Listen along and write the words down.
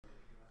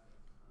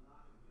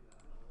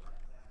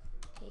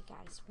Hey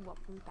guys,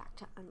 welcome back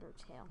to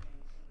Undertale.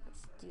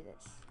 Let's do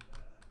this.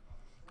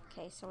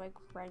 Okay, so I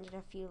grinded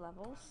a few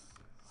levels,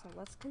 so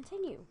let's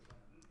continue.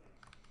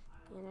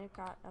 And I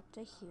got up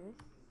to here,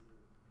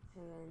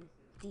 and then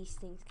these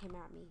things came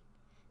at me,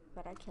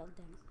 but I killed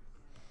them.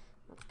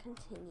 Let's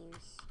continue.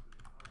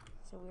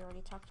 So we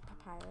already talked to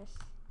Papyrus.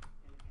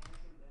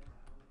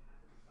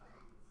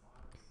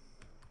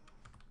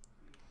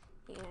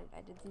 And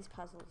I did these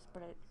puzzles,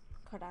 but it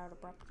cut out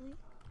abruptly.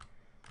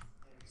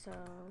 So,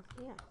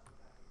 yeah.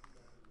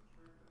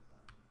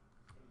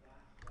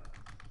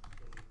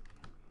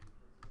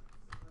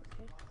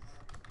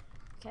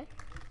 Okay.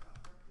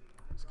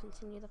 Let's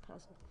continue the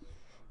puzzle.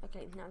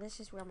 Okay, now this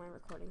is where my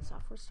recording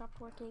software stopped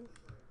working.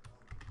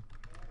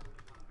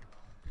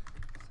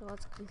 So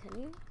let's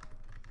continue.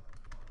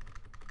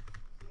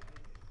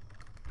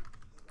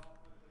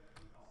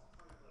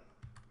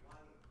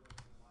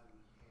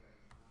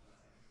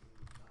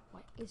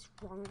 What is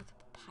wrong with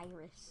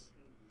Papyrus?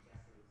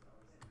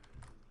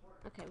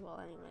 Okay, well,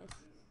 anyways.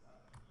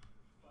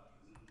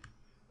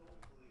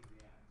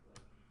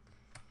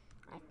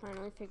 I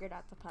finally figured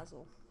out the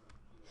puzzle.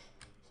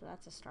 So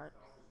that's a start.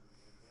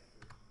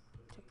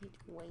 Took me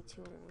way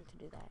too long to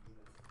do that.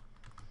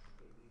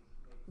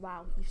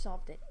 Wow, you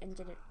solved it and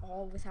did it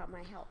all without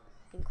my help.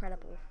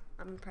 Incredible.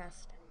 I'm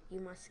impressed.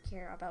 You must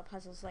care about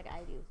puzzles like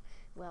I do.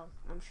 Well,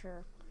 I'm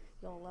sure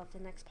you'll love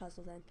the next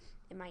puzzle then.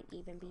 It might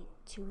even be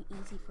too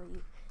easy for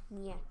you.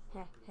 Yeah,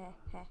 heh, heh,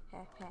 heh,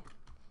 heh, heh.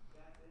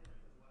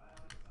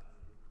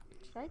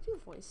 Should I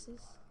do voices?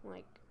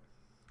 Like,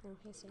 no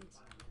hissings.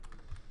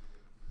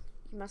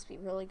 You must be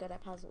really good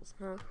at puzzles,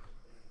 huh?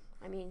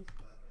 I mean,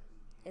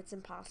 it's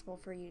impossible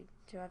for you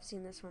to have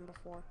seen this one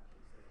before.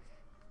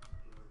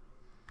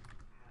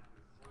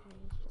 Okay,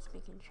 just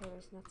making sure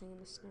there's nothing in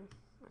the snow.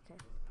 Okay.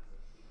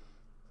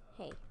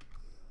 Hey,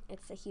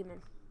 it's the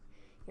human.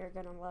 You're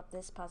gonna love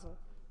this puzzle.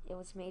 It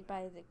was made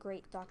by the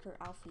great Dr.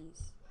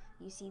 Alphys.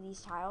 You see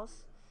these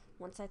tiles?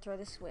 Once I throw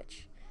the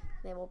switch,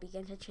 they will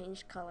begin to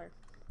change color.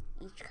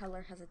 Each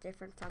color has a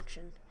different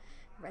function.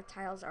 Red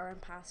tiles are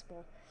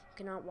impassable.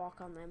 You cannot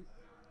walk on them.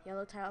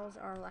 Yellow tiles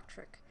are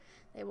electric.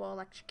 They will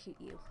electrocute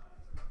you.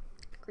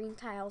 Green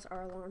tiles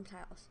are alarm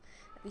tiles.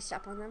 If you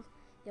step on them,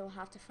 you will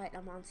have to fight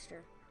a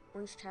monster.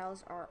 Orange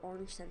tiles are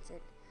orange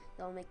scented.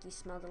 They will make you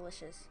smell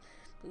delicious.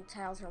 Blue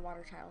tiles are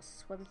water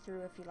tiles. Swim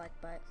through if you like,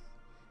 but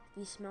if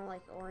you smell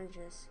like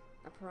oranges,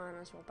 the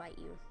piranhas will bite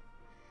you.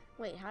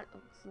 Wait,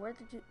 where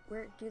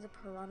do the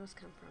piranhas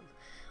come from?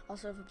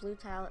 Also, if a blue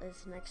tile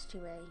is next to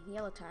a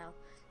yellow tile,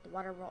 the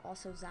water will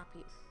also zap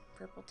you.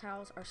 Purple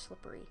tiles are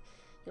slippery.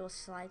 You will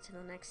slide to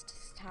the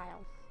next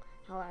tile.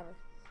 However,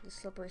 the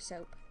slippery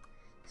soap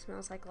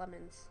smells like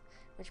lemons,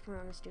 which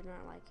piranhas do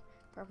not like.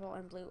 Purple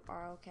and blue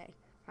are okay.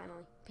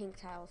 Finally, pink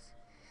tiles.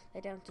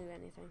 They don't do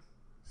anything.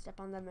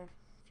 Step on them if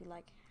you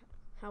like.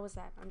 How was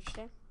that?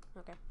 Understand?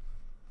 Okay.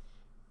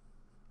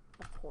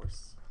 Of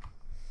course.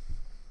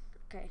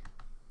 Okay.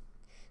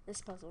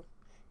 This puzzle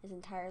is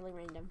entirely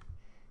random.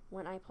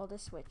 When I pull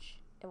this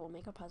switch, it will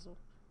make a puzzle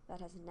that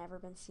has never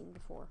been seen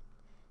before.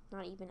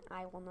 Not even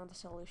I will know the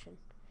solution.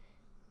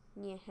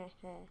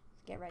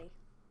 Get ready.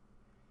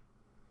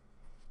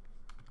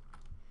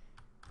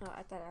 Oh,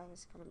 I thought I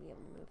was gonna be able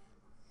to move.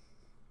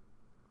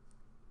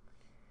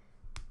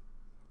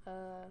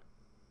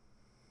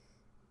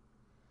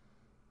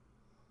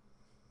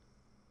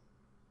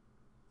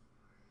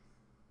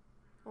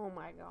 Oh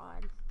my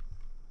god.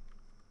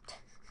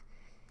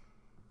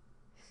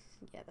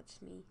 Yeah,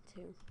 that's me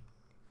too.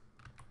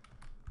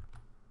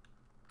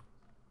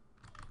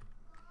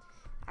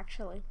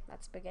 Actually,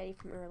 that spaghetti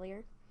from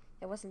earlier,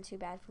 it wasn't too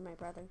bad for my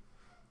brother.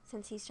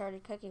 Since he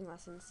started cooking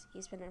lessons,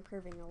 he's been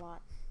improving a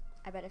lot.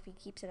 I bet if he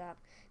keeps it up,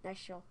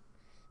 next year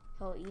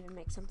he'll even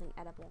make something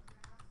edible.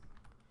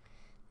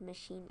 The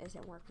machine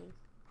isn't working.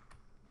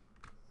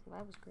 Well,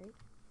 that was great.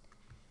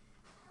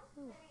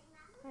 Ooh.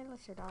 Hi,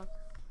 Lister Dog.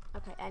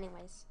 Okay,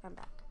 anyways, I'm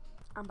back.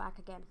 I'm back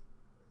again.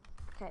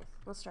 Okay,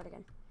 let's start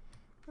again.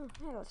 Oh,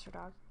 hi, Lister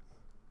Dog.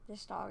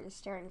 This dog is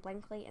staring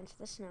blankly into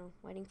the snow,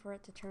 waiting for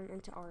it to turn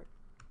into art.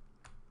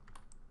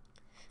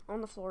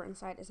 On the floor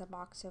inside is a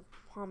box of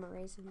Palmer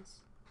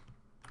raisins.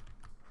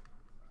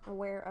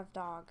 Aware of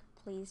dog.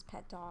 Please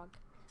pet dog.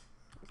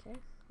 Okay,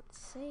 let's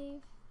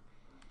save.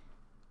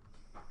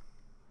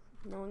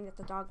 Knowing that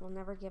the dog will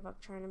never give up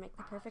trying to make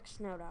the perfect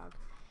snow dog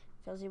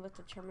fills you with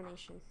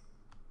determination.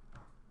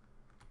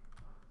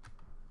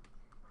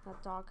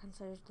 That dog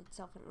considers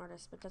itself an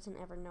artist but doesn't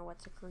ever know what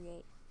to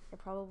create. It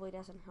probably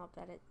doesn't help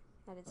that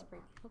it's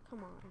breathing. Oh,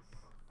 come on.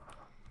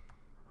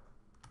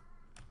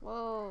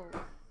 Whoa.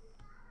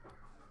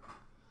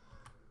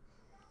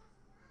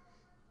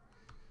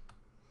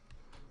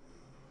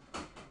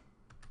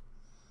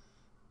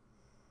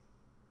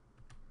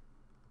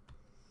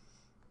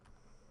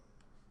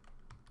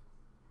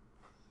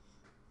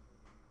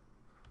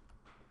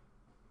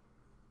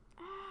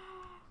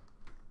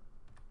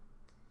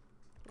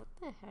 What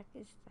the heck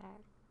is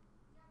that?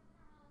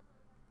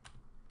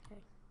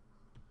 Okay.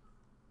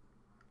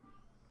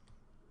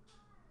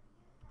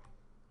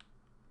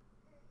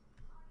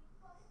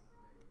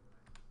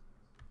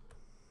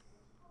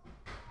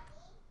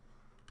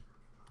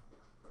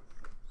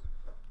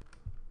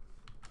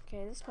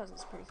 Okay, this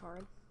puzzle's pretty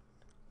hard.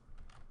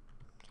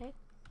 Okay,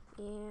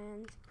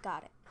 and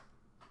got it.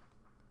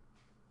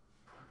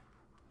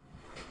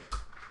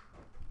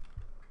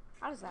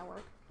 How does that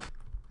work?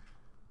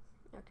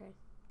 Okay,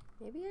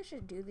 maybe I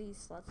should do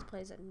these Let's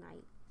Plays at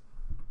night.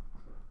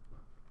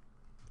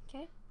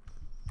 Okay.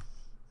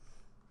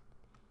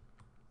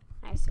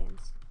 Hi,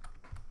 Sans.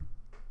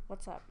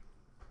 What's up?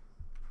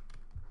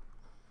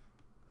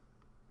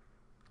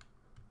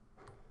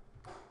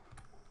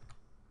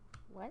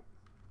 What?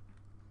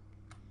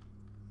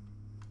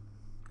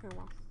 Oh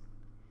well.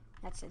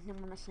 That's it. No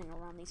more messing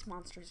around. These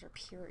monsters are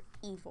pure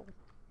evil.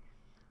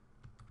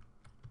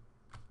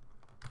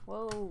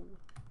 Whoa.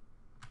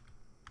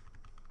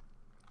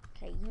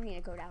 Okay, you need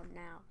to go down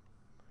now.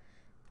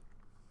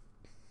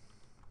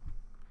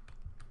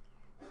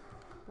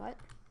 What?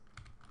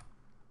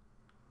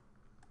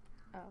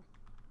 Oh.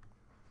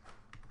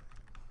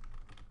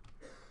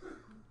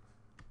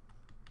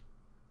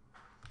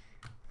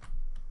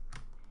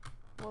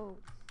 Whoa.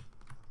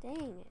 Dang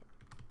it.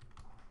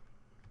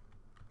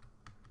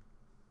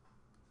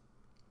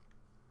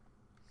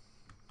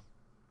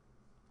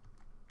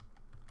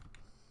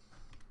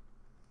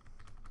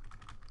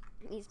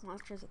 These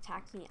monsters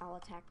attack me, I'll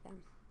attack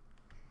them.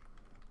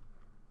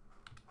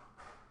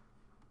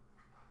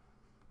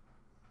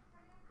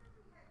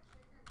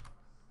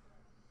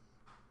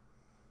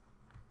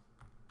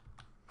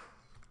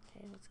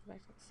 Okay, let's go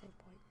back to the save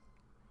point.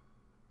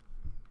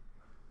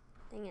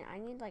 Dang it, I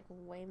need like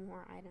way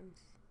more items.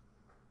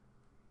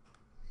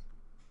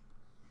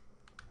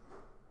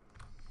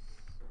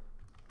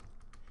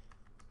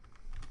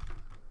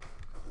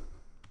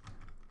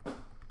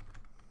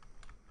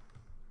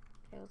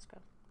 Okay, let's go.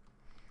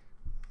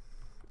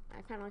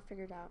 I finally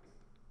figured out.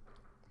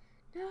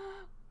 No!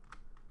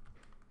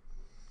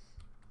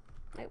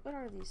 Wait, what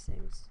are these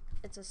things?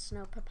 It's a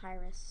snow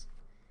papyrus.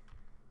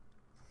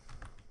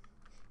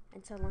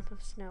 It's a lump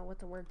of snow with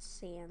the word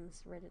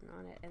Sans written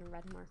on it in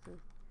red marker.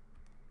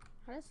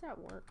 How does that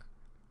work?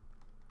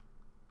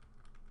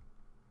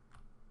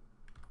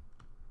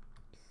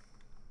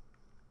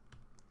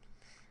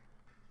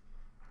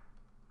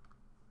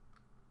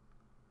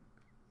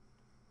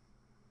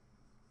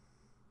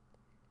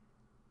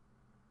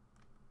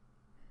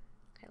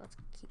 Okay, let's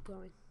keep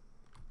going.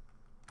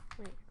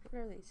 Wait, what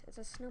are these? It's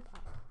a snow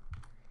pop.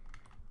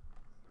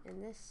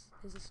 And this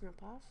is a snow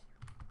pop.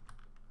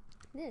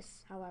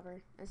 This,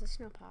 however, is a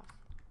snow pop.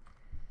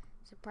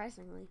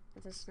 Surprisingly,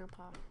 it's a snow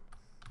pop.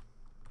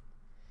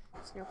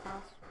 Snow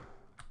pop.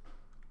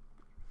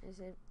 Is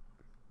it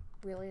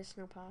really a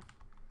snow pop?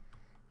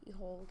 You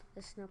hold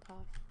a snow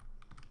pop.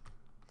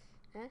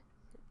 Eh?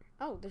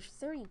 Oh, there's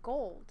 30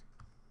 gold.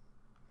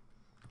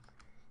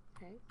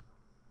 Okay.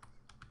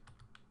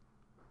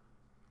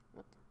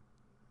 What?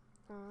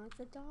 Aw, it's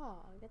a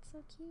dog. It's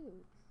so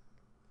cute.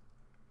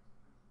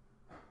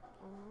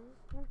 Aw,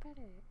 I want to pet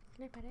it.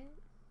 Can I pet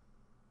it?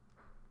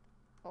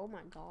 Oh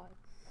my god.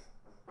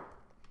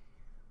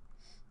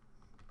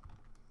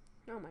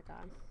 Oh my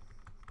god.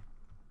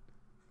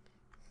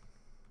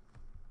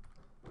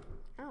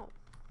 Ow.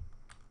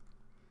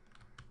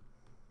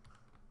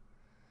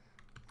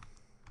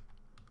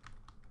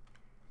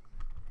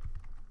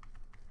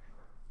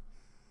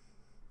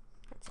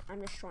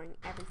 I'm destroying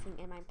everything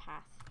in my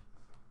path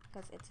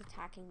because it's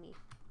attacking me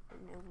for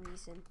no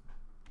reason.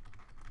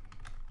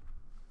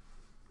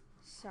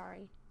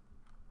 Sorry.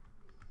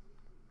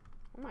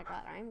 Oh my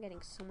god, I'm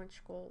getting so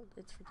much gold.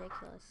 It's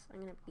ridiculous. I'm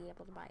gonna be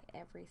able to buy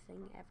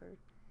everything ever.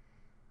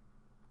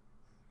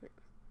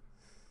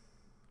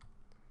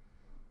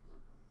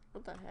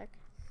 What the heck?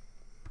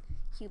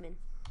 Human.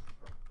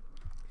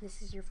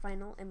 This is your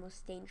final and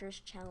most dangerous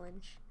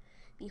challenge.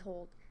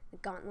 Behold, the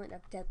gauntlet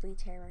of deadly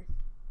terror.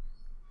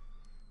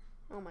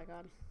 Oh my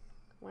god.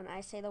 When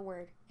I say the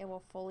word, it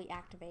will fully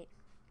activate.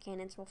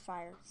 Cannons will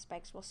fire,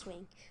 spikes will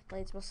swing,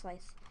 blades will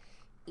slice.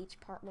 Each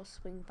part will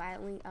swing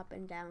violently up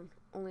and down.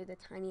 Only the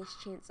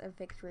tiniest chance of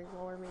victory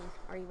will remain.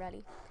 Are you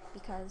ready?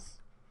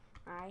 Because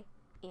I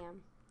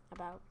am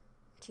about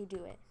to do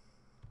it.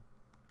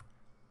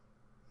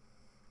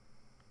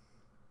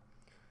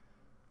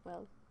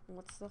 Well,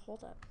 what's the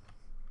holdup?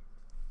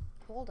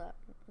 Hold up.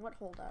 What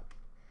holdup?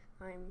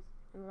 I'm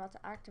about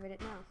to activate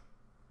it now.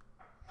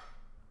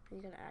 Are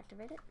you gonna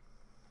activate it?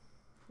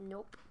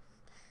 Nope.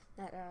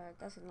 That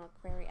doesn't look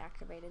very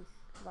activated.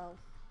 Well,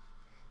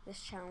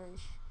 this challenge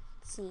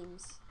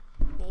seems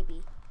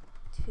maybe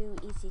too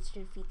easy to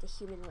defeat the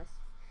human with.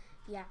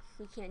 Yeah,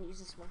 we can't use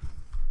this one.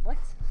 What?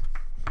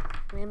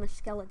 I am a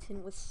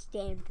skeleton with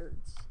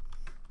standards.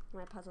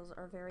 My puzzles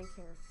are very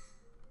fair.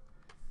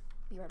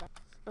 Be right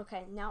back.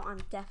 Okay, now I'm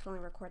definitely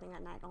recording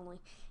at night only,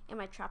 and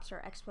my traps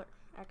are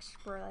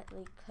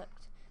expertly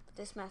cooked. But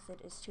this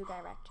method is too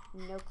direct.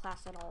 No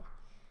class at all.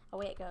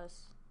 Away it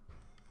goes.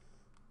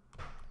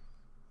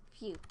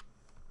 Phew.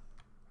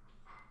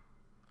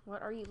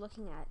 What are you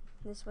looking at?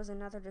 This was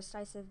another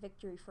decisive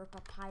victory for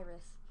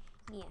Papyrus.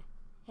 Yeah.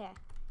 Heh.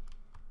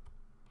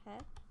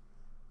 Heh?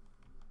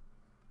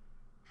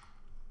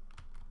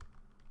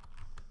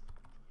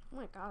 Oh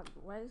my god,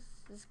 why is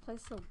this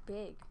place so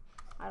big?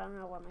 I don't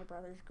know what my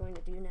brother's going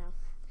to do now.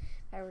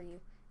 If I were you,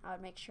 I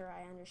would make sure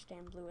I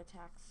understand blue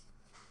attacks.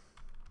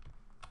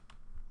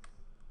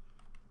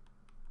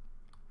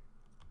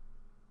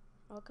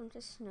 Welcome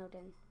to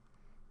Snowden.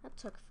 That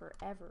took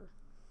forever.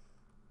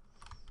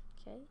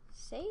 Okay,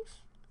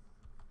 save?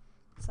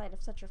 The sight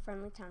of such a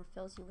friendly town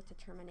fills you with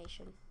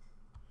determination.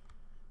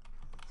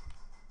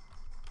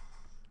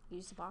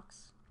 Use the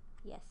box?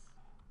 Yes.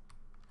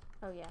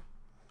 Oh yeah.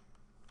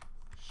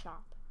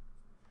 Shop.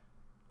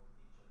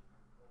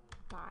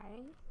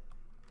 Buy.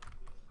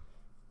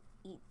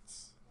 Eat.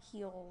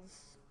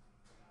 Heals.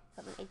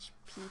 7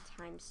 HP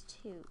times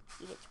 2.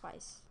 Eat it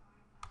twice.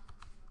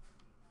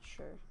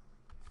 Sure.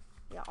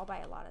 Yeah, I'll buy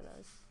a lot of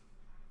those.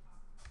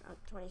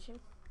 22?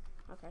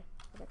 Okay,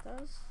 I'll get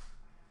those.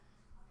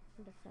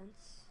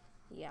 Defense.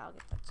 Yeah, I'll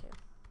get that too.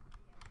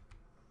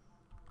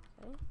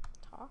 Okay,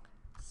 talk.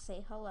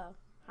 Say hello.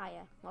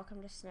 Hiya,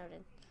 welcome to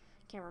Snowden.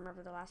 Can't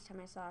remember the last time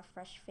I saw a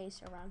fresh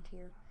face around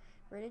here.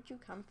 Where did you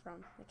come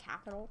from? The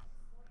capital?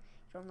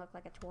 You don't look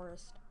like a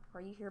tourist.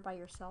 Are you here by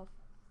yourself?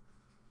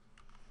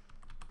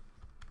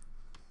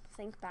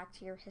 Think back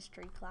to your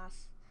history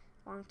class.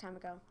 A long time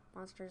ago,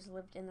 monsters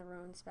lived in the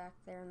ruins back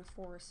there in the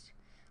forest.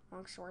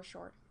 Long story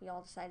short, we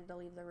all decided to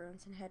leave the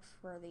ruins and head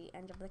for the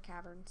end of the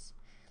caverns.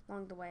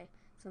 Along the way,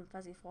 some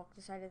fuzzy folk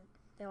decided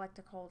they liked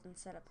the cold and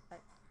set up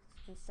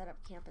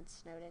camp in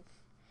Snowden.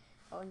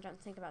 Oh, and don't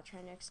think about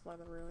trying to explore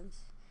the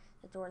ruins.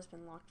 The door has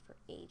been locked for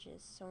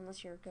ages, so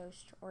unless you're a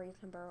ghost or you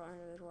can burrow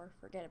under the door,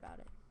 forget about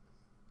it.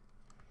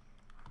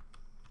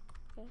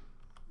 Okay.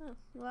 Oh,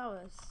 well,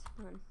 that was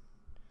fun.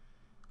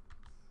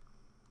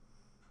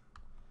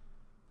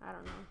 I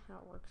don't know how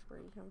it works where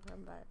you come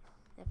from, but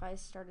if I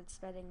started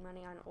spending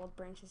money on old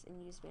branches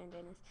and used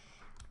bandanas.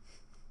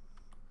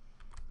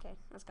 Okay,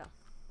 let's go.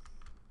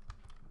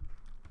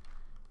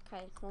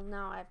 Okay, well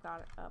now I've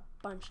got a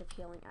bunch of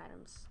healing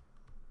items.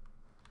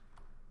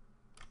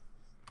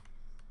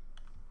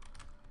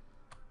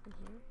 In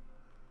here.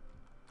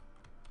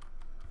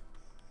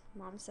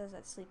 Mom says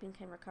that sleeping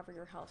can recover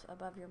your health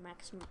above your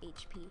maximum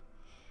HP.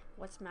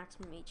 What's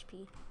maximum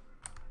HP?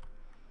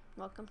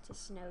 Welcome to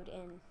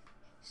Snowden.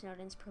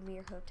 Snowden's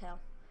premier hotel.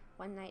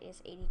 One night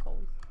is 80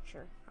 gold.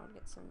 Sure, I'll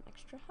get some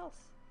extra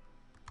health.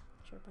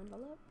 Should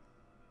bundle up.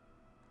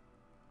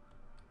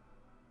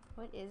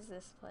 What is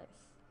this place?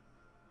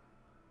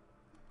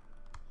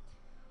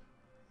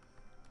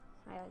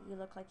 You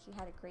look like you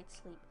had a great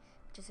sleep,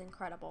 which is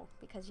incredible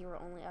because you were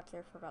only up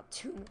there for about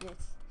 2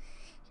 minutes.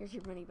 Here's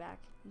your money back.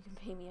 You can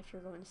pay me if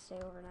you're going to stay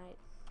overnight.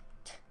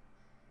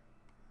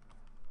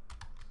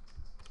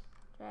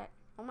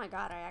 Oh my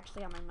god, I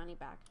actually got my money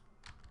back.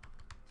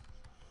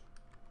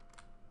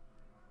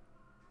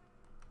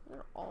 Look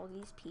at all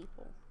these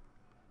people.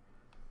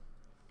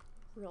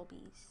 Real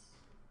bees.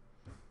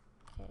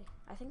 Okay,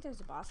 I think there's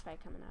a boss fight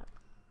coming up.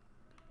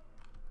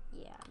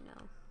 Yeah, no.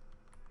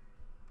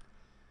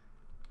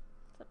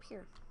 What's up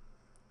here?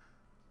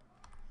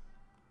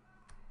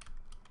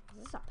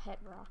 Is this a pet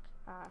rock?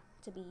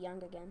 To be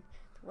young again.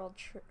 The world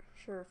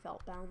sure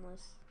felt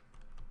boundless.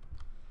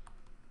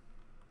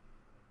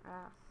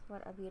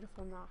 What a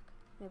beautiful knock.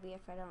 Maybe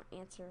if I don't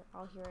answer,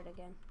 I'll hear it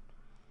again.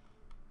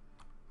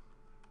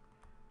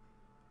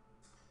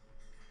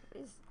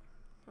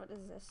 What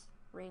is this?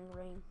 Ring,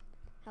 ring.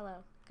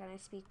 Hello, can I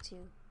speak to...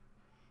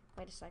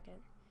 Wait a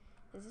second.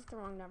 Is this the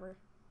wrong number?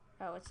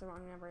 Oh, it's the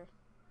wrong number.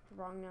 The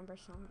wrong number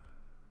song.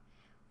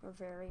 We're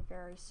very,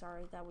 very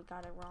sorry that we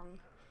got it wrong.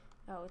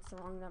 Oh, it's the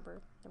wrong number.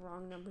 The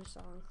wrong number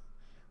song.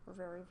 We're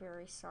very,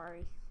 very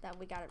sorry that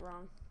we got it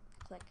wrong.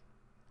 Click.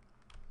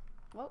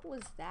 What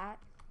was that?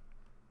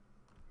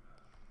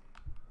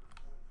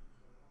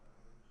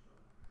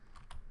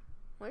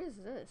 What is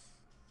this?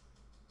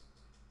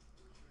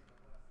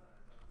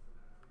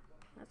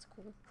 That's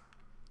cool.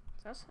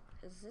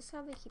 Is this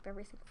how they keep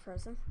everything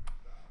frozen?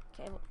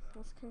 Okay, well,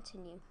 let's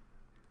continue.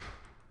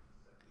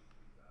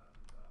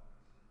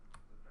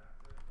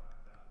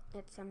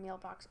 It's a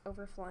mailbox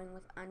overflowing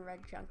with unread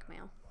junk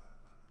mail.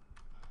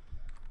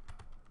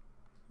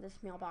 This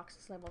mailbox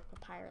is labeled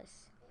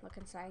papyrus. Look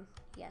inside.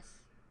 Yes,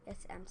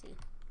 it's empty.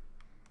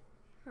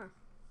 Huh.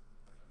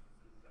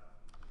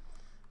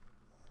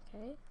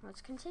 Okay,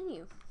 let's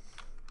continue.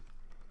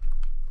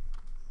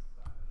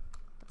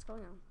 What's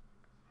going on?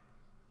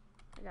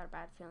 I got a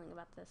bad feeling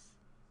about this.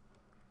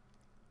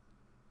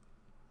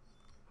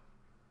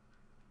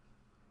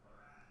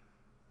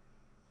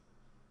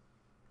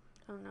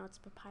 Oh no, it's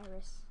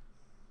papyrus.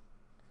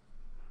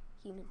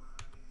 Human.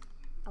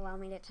 Allow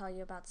me to tell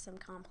you about some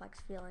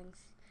complex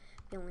feelings.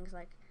 Feelings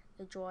like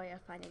the joy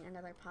of finding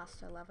another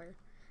pasta lover,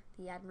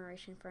 the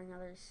admiration for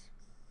another's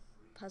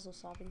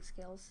puzzle-solving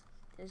skills,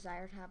 the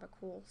desire to have a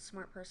cool,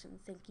 smart person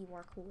think you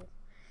are cool.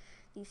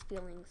 These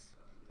feelings,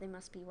 they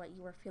must be what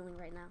you are feeling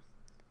right now.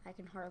 I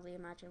can hardly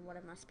imagine what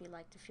it must be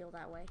like to feel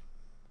that way.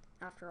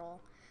 After all,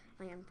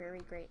 I am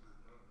very great.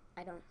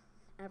 I don't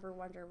ever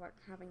wonder what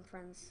having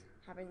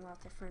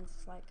lots of friends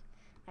is like.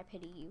 I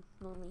pity you,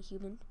 lonely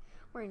human.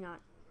 Worry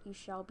not, you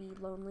shall be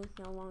lonely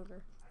no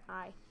longer.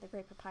 I, the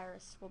great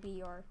papyrus, will be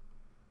your...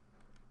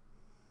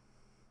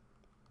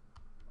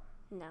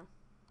 No.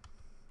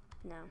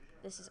 No.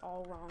 This is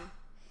all wrong.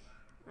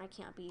 I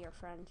can't be your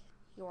friend.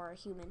 You are a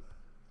human.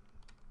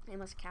 I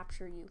must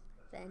capture you.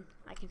 Then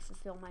I can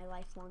fulfill my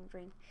lifelong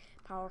dream.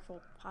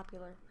 Powerful,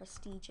 popular,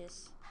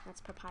 prestigious. That's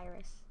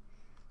Papyrus.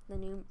 The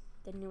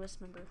newest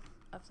member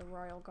of the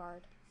Royal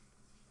Guard.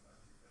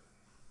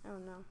 Oh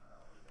no.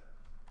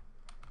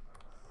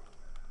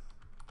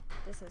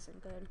 This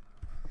isn't good.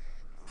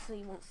 So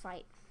you won't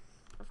fight.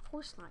 Of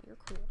course not, you're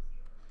cool.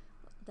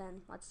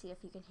 Then let's see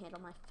if you can handle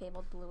my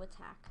fabled blue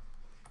attack.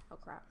 Oh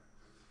crap.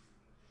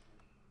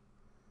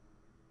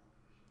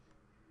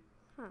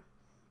 Huh.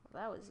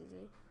 Well, that was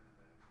easy.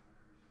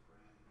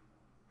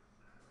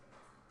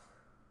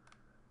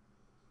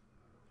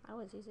 That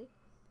was easy.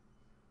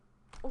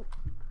 Oh.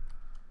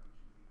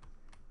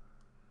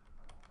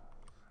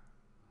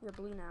 You're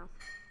blue now.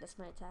 That's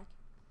my attack.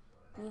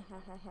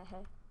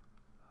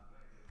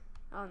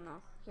 Oh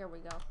no. Here we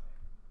go.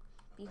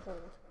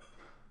 Behold.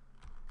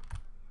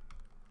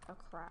 Oh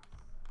crap.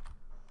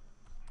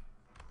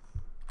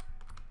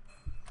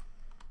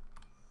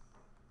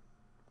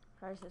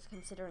 Paris is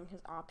considering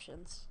his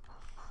options.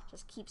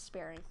 Just keep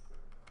sparing.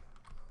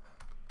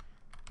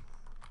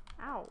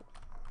 Ow.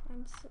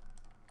 I'm so...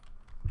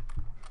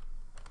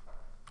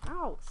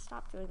 Ow,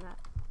 stop doing that.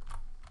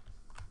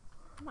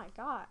 Oh my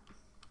god.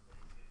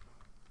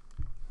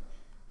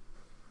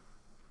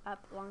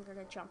 Up longer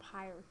to jump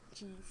higher.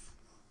 Jeez.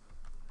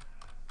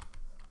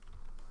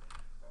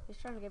 He's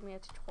trying to give me a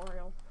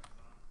tutorial.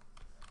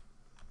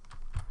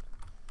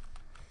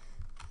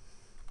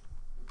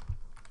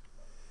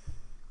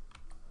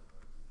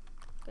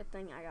 Good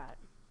thing I got.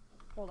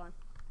 Hold on.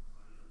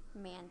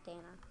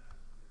 Mandana.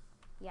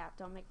 Yeah,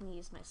 don't make me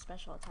use my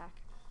special attack.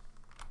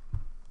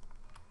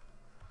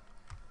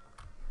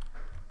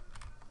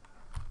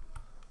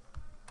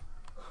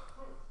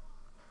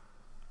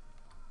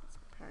 It's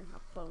preparing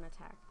a bone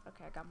attack.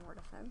 Okay, I got more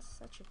defense.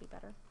 That should be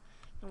better.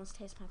 I almost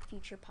taste my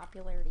future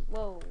popularity.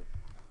 Whoa.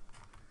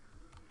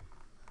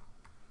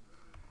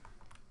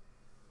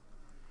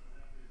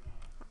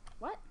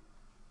 What?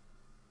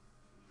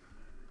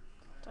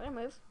 Did I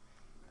move?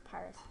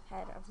 Pirates,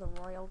 head of the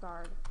Royal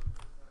Guard.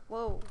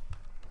 Whoa.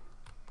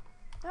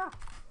 Ah.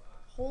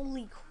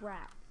 Holy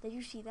crap. Did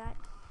you see that?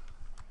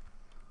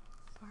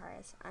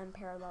 Pirates,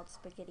 unparalleled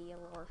spaghetti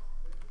allure.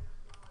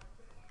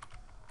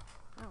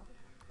 Oh.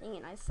 Dang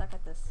it, I suck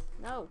at this.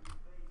 No.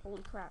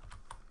 Holy crap.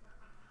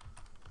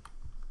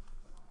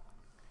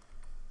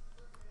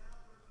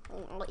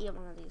 I'll eat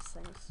one of these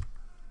things.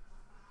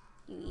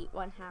 You eat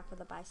one half of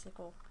the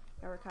bicycle.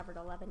 I recovered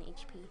 11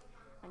 HP,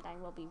 and I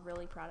will be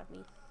really proud of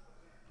me.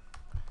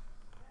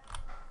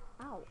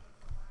 Ow.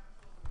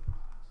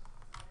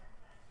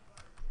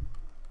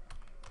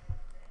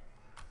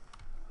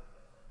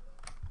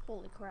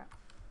 Holy crap.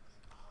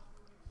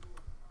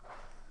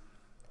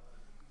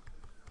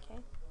 Okay.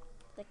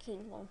 The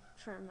king will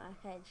trim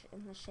a hedge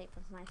in the shape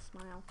of my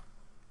smile.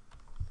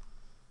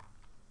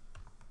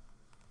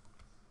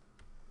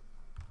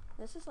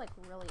 This is like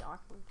really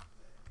awkward.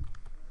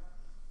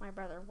 My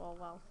brother,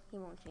 well, he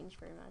won't change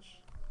very much.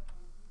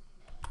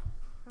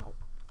 Ow.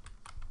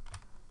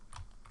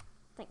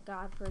 Thank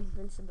God for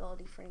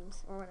invincibility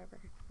frames, or whatever.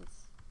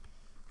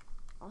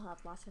 I'll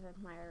have lots of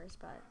admirers,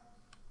 but...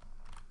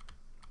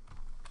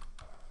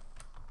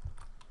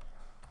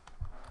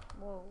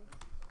 Whoa.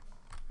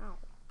 Ow.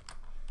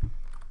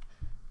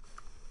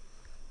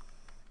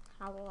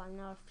 How will I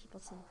know if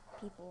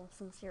people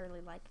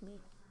sincerely like me?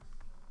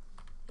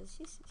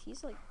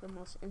 He's like the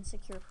most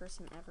insecure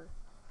person ever.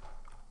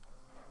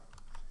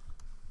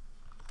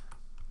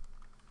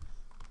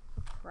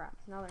 Oh crap,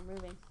 now they're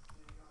moving.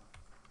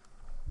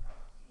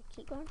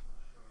 Keep going.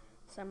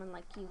 Someone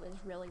like you is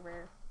really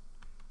rare.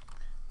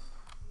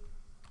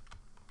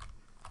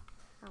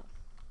 Ow.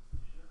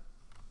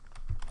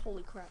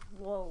 Holy crap,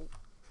 whoa.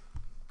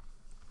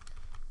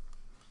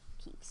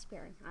 Keep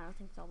sparing. I don't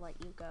think they'll let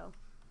you go.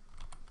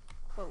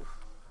 Whoa.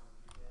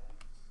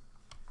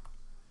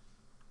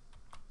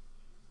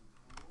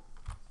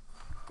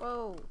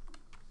 Whoa.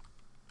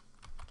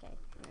 Okay,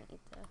 I'm gonna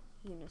eat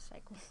the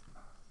unicycle.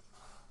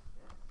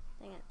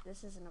 Dang it,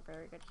 this isn't a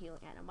very good healing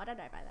item. Why did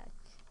I buy that?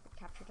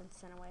 Captured and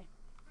sent away.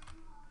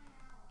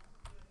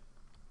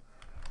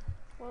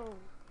 Whoa.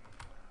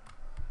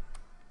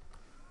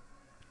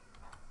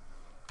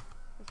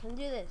 We can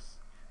do this.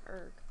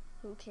 Erg.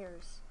 Who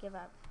cares? Give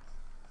up.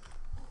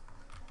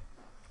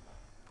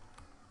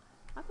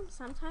 How come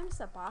sometimes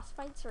the boss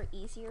fights are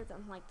easier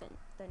than like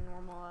the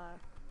normal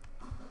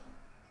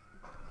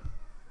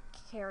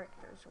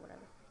characters or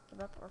whatever?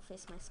 Give up or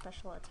face my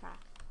special attack.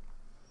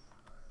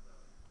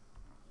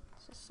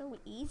 It's just so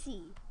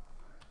easy.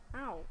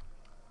 Ow.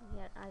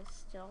 Yet I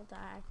still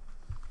die.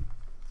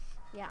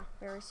 Yeah,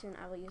 very soon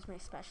I will use my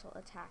special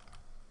attack.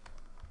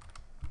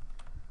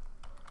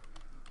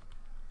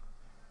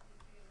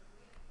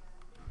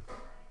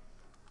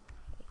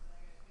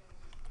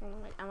 Okay.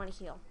 Wait, I want to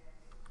heal.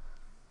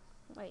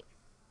 Wait.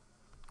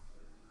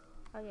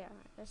 Oh yeah,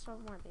 I still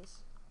have more of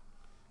these.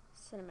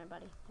 Cinnamon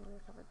buddy. I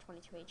recovered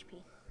 22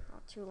 HP.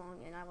 Not too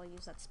long and I will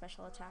use that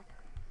special attack.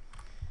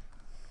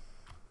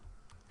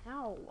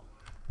 Ow.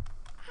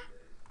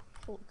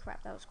 Holy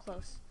crap, that was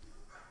close.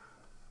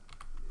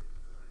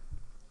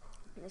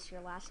 This is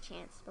your last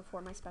chance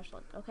before my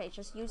special. Okay,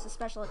 just use the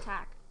special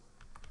attack.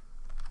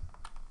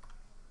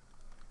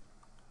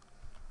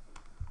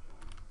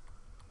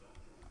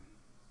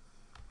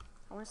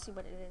 I want to see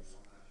what it is.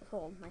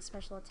 Hold my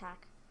special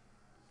attack.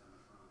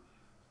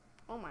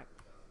 Oh my.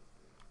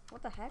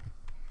 What the heck?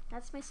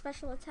 That's my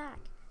special attack.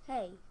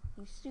 Hey,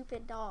 you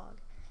stupid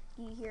dog.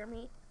 Do you hear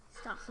me?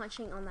 Stop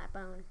munching on that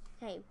bone.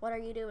 Hey, what are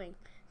you doing?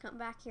 Come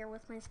back here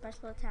with my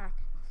special attack.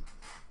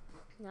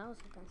 That was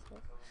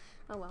offensive.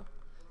 Oh well.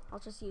 I'll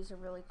just use a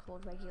really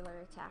cool regular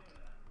attack.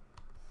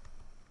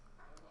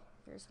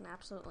 Here's an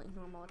absolutely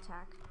normal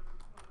attack.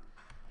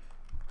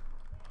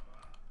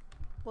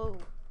 Whoa.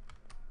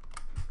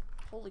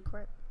 Holy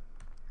crap.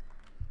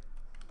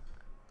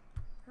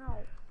 Ow.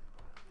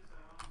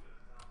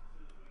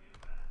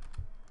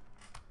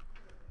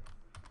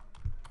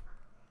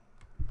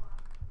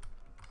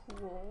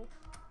 Cool.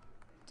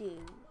 Dude.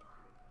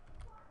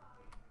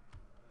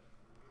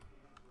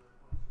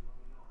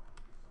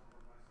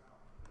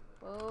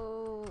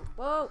 Whoa.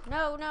 Whoa.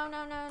 No, no,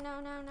 no, no, no,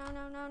 no, no,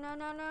 no, no, no, no,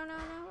 no, no,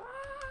 no.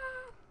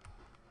 Ah!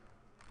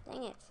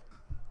 Dang it.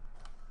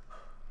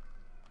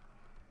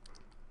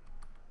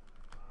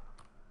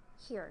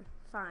 Here.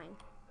 Fine.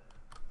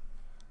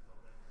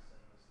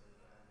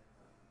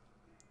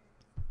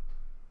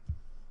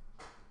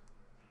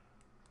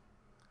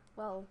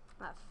 Well,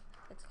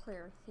 it's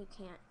clear you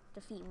can't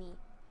defeat me.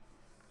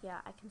 Yeah,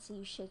 I can see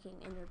you shaking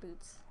in your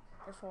boots.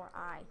 Therefore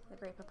I, the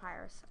Great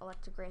Papyrus,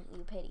 elect to grant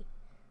you pity.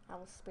 I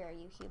will spare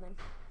you, human.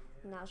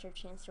 Now's your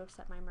chance to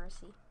accept my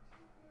mercy.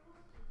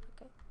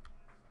 Okay.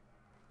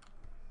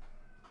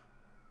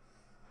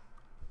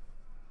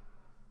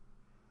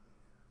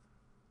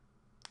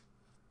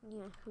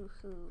 Yeah,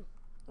 hoo-hoo.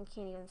 I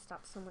can't even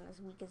stop someone as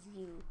weak as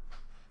you.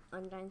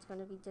 Undyne's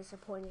gonna be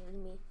disappointed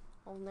in me.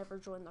 I'll never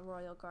join the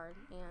Royal Guard,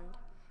 and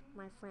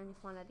my friend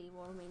quantity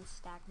will remain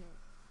stagnant.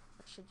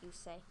 What should you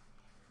say?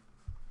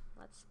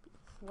 Let's be.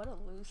 What a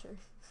loser.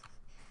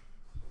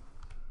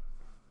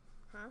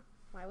 Huh?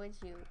 Why would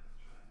you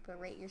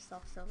berate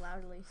yourself so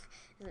loudly?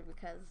 Is it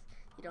because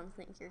you don't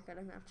think you're good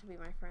enough to be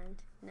my friend?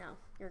 No,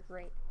 you're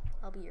great.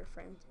 I'll be your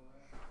friend.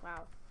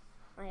 Wow.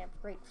 I have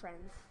great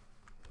friends.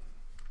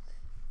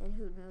 And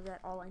who knew that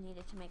all I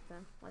needed to make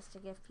them was to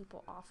give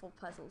people awful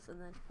puzzles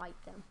and then fight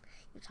them?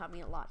 You taught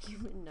me a lot,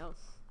 human. No.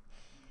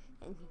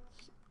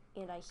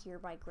 And I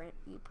hereby grant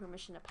you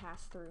permission to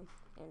pass through,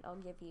 and I'll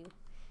give you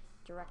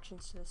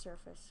directions to the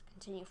surface.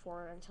 Continue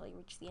forward until you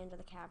reach the end of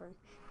the cavern.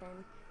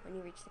 Then, when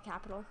you reach the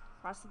capital,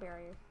 cross the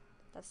barrier.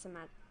 That's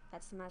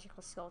the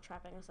magical skull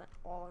trapping us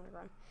all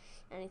underground.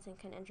 Anything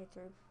can enter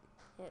through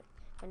it,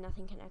 but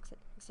nothing can exit,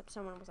 except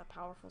someone with a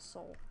powerful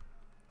soul.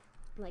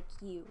 Like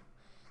you.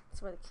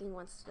 That's where the king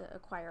wants to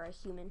acquire a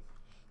human.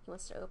 He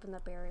wants to open the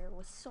barrier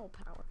with soul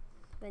power.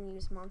 Then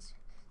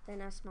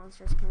ask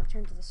monsters can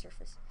return to the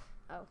surface.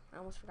 Oh, I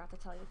almost forgot to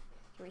tell you.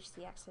 To reach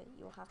the exit,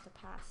 you will have to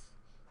pass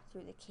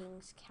through the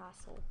king's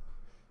castle.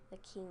 The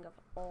king of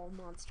all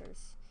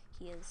monsters.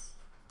 He's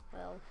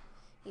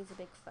a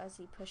big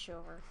fuzzy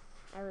pushover.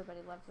 Everybody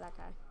loved that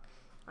guy.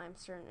 I'm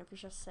certain if you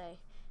just say,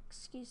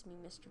 "Excuse me,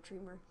 Mr.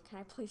 Dreamer, can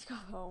I please go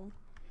home?"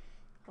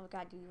 He'll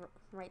guide you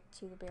right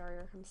to the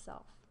barrier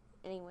himself.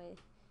 Anyway,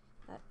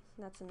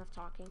 that's enough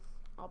talking.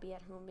 I'll be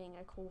at home being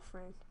a cool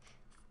friend.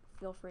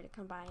 Feel free to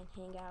come by and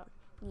hang out.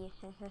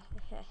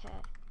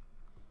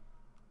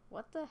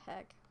 What the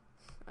heck?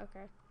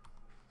 Okay.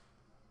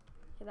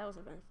 Yeah, that was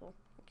eventful.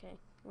 Okay,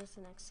 where's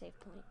the next save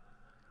point?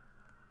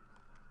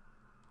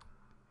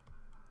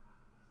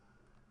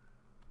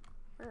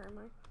 Where am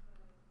I?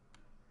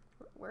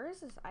 Where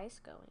is this ice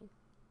going?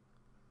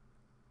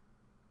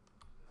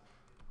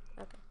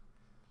 Okay.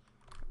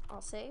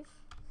 I'll save.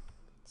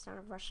 The sound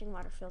of rushing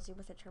water fills you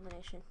with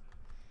determination.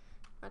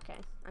 Okay,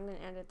 I'm gonna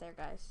end it there,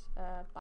 guys. Bye.